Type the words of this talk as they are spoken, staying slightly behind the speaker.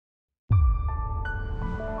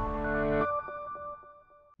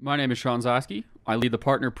My name is Sean Zaski. I lead the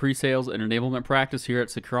partner pre-sales and enablement practice here at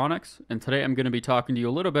Securonix, and today I'm going to be talking to you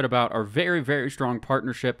a little bit about our very, very strong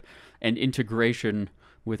partnership and integration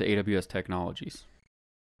with AWS technologies.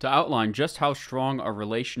 To outline just how strong our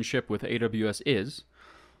relationship with AWS is,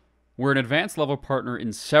 we're an advanced level partner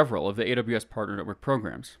in several of the AWS Partner Network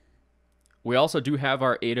programs. We also do have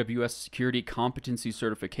our AWS Security Competency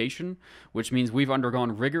Certification, which means we've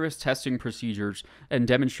undergone rigorous testing procedures and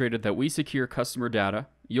demonstrated that we secure customer data,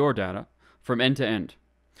 your data, from end to end,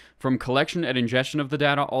 from collection and ingestion of the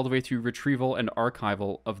data all the way through retrieval and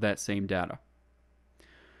archival of that same data.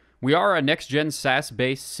 We are a next-gen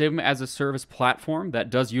SaaS-based SIEM-as-a-service platform that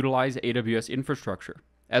does utilize AWS infrastructure.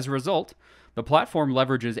 As a result, the platform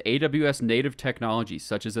leverages AWS native technologies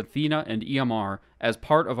such as Athena and EMR as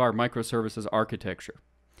part of our microservices architecture.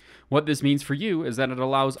 What this means for you is that it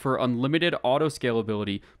allows for unlimited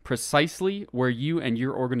auto-scalability precisely where you and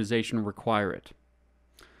your organization require it.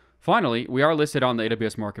 Finally, we are listed on the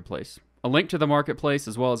AWS Marketplace. A link to the Marketplace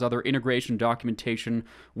as well as other integration documentation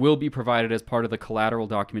will be provided as part of the collateral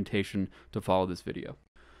documentation to follow this video.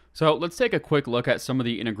 So let's take a quick look at some of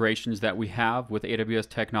the integrations that we have with AWS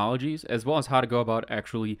technologies, as well as how to go about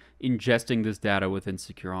actually ingesting this data within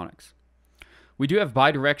Securonix. We do have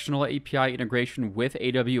bidirectional API integration with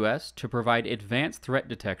AWS to provide advanced threat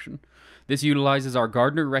detection. This utilizes our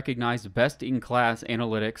Gartner-recognized best-in-class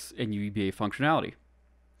analytics and UEBA functionality.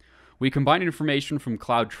 We combine information from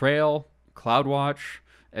CloudTrail, CloudWatch,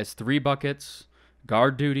 S3 buckets,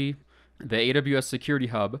 GuardDuty, the AWS Security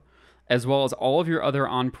Hub, as well as all of your other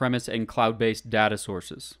on-premise and cloud-based data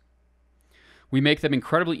sources. We make them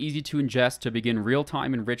incredibly easy to ingest to begin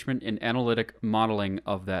real-time enrichment and analytic modeling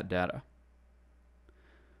of that data.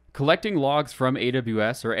 Collecting logs from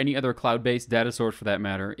AWS or any other cloud-based data source for that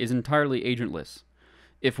matter is entirely agentless.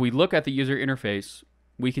 If we look at the user interface,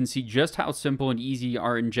 we can see just how simple and easy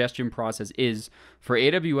our ingestion process is for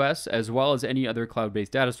AWS as well as any other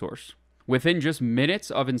cloud-based data source. Within just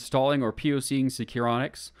minutes of installing or POCing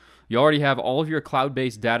Securonix, you already have all of your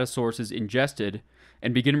cloud-based data sources ingested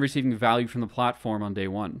and begin receiving value from the platform on day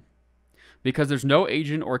one. Because there's no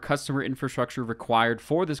agent or customer infrastructure required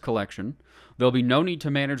for this collection, there'll be no need to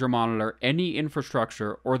manage or monitor any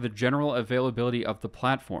infrastructure or the general availability of the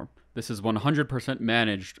platform. This is 100%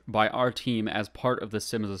 managed by our team as part of the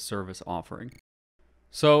SIEM as a service offering.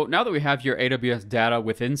 So now that we have your AWS data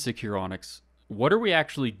within Securonix, what are we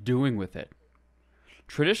actually doing with it?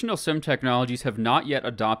 Traditional SIEM technologies have not yet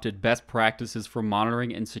adopted best practices for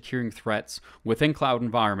monitoring and securing threats within cloud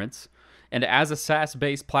environments, and as a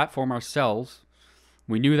SaaS-based platform ourselves,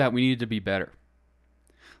 we knew that we needed to be better.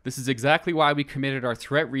 This is exactly why we committed our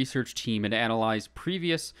threat research team and analyzed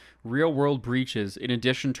previous real-world breaches in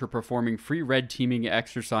addition to performing free red teaming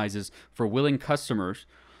exercises for willing customers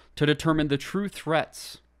to determine the true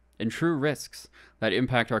threats and true risks that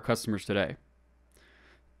impact our customers today.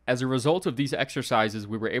 As a result of these exercises,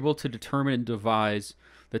 we were able to determine and devise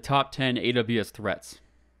the top 10 AWS threats.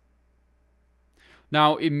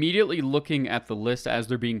 Now, immediately looking at the list as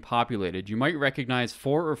they're being populated, you might recognize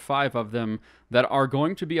 4 or 5 of them that are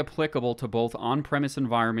going to be applicable to both on-premise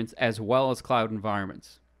environments as well as cloud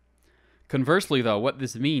environments. Conversely, though, what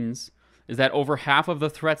this means is that over half of the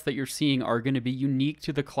threats that you're seeing are going to be unique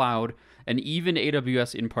to the cloud and even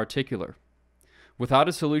AWS in particular. Without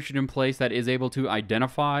a solution in place that is able to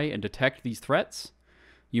identify and detect these threats,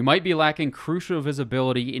 you might be lacking crucial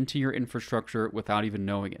visibility into your infrastructure without even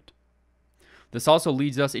knowing it. This also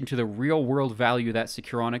leads us into the real-world value that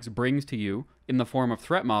Securonix brings to you in the form of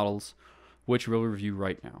threat models, which we'll review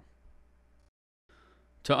right now.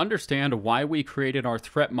 To understand why we created our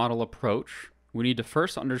threat model approach, we need to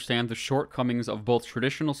first understand the shortcomings of both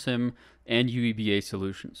traditional SIEM and UEBA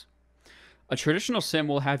solutions. A traditional SIEM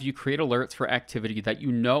will have you create alerts for activity that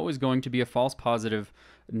you know is going to be a false positive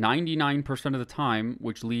 99% of the time,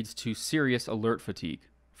 which leads to serious alert fatigue.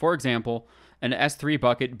 For example, an S3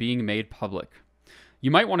 bucket being made public.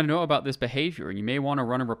 You might want to know about this behavior, and you may want to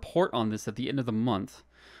run a report on this at the end of the month.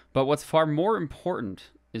 But what's far more important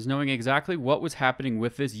is knowing exactly what was happening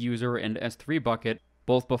with this user and S3 bucket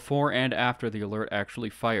both before and after the alert actually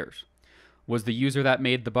fires. Was the user that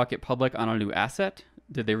made the bucket public on a new asset?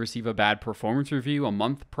 Did they receive a bad performance review a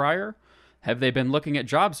month prior? Have they been looking at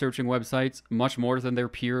job searching websites much more than their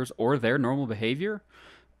peers or their normal behavior?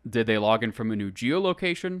 Did they log in from a new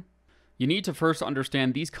geolocation? You need to first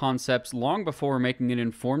understand these concepts long before making an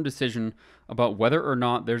informed decision about whether or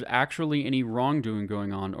not there's actually any wrongdoing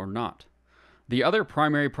going on or not. The other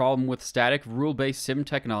primary problem with static rule-based SIEM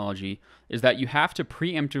technology is that you have to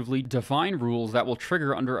preemptively define rules that will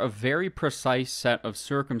trigger under a very precise set of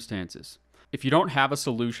circumstances. If you don't have a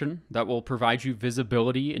solution that will provide you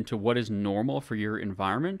visibility into what is normal for your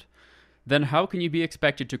environment, then how can you be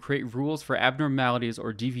expected to create rules for abnormalities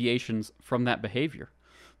or deviations from that behavior?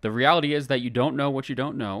 The reality is that you don't know what you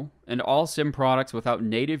don't know, and all SIEM products without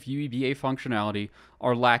native UEBA functionality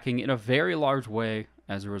are lacking in a very large way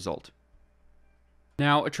as a result.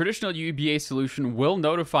 Now, a traditional UEBA solution will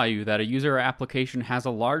notify you that a user or application has a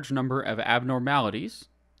large number of abnormalities,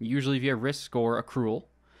 usually via risk score accrual.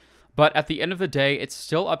 But at the end of the day, it's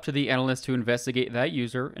still up to the analyst to investigate that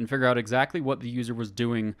user and figure out exactly what the user was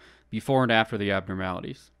doing before and after the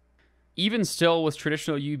abnormalities. Even still, with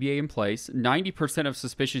traditional UBA in place, 90% of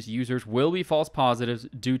suspicious users will be false positives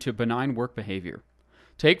due to benign work behavior.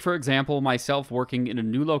 Take, for example, myself working in a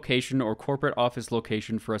new location or corporate office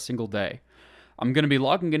location for a single day. I'm going to be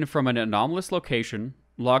logging in from an anomalous location,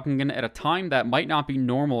 logging in at a time that might not be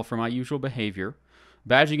normal for my usual behavior,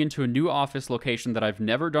 badging into a new office location that I've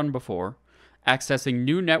never done before, accessing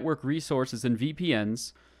new network resources and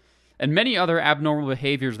VPNs, and many other abnormal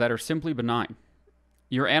behaviors that are simply benign.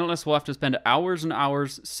 Your analyst will have to spend hours and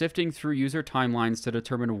hours sifting through user timelines to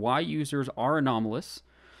determine why users are anomalous,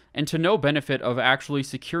 and to no benefit of actually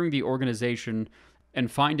securing the organization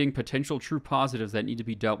and finding potential true positives that need to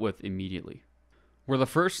be dealt with immediately. We're the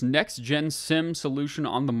first next-gen SIEM solution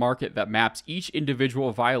on the market that maps each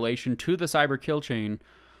individual violation to the cyber kill chain,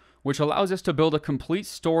 which allows us to build a complete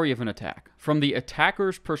story of an attack from the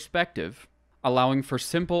attacker's perspective, allowing for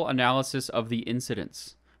simple analysis of the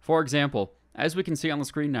incidents. For example, as we can see on the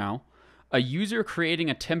screen now, a user creating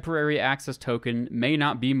a temporary access token may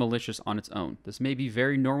not be malicious on its own. This may be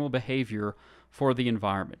very normal behavior for the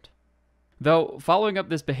environment. Though, following up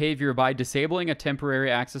this behavior by disabling a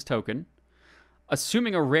temporary access token,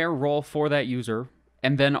 assuming a rare role for that user,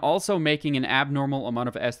 and then also making an abnormal amount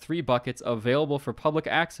of S3 buckets available for public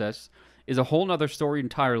access is a whole nother story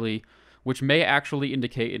entirely, which may actually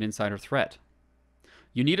indicate an insider threat.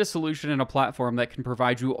 You need a solution and a platform that can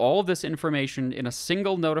provide you all of this information in a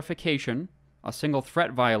single notification, a single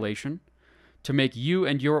threat violation, to make you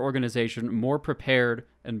and your organization more prepared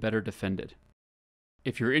and better defended.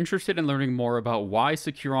 If you're interested in learning more about why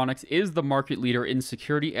Securonix is the market leader in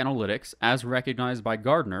security analytics as recognized by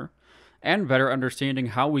Gartner, and better understanding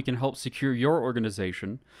how we can help secure your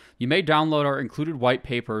organization, you may download our included white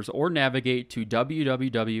papers or navigate to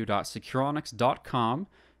www.securonix.com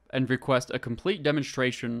and request a complete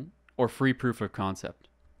demonstration or free proof of concept.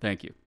 Thank you.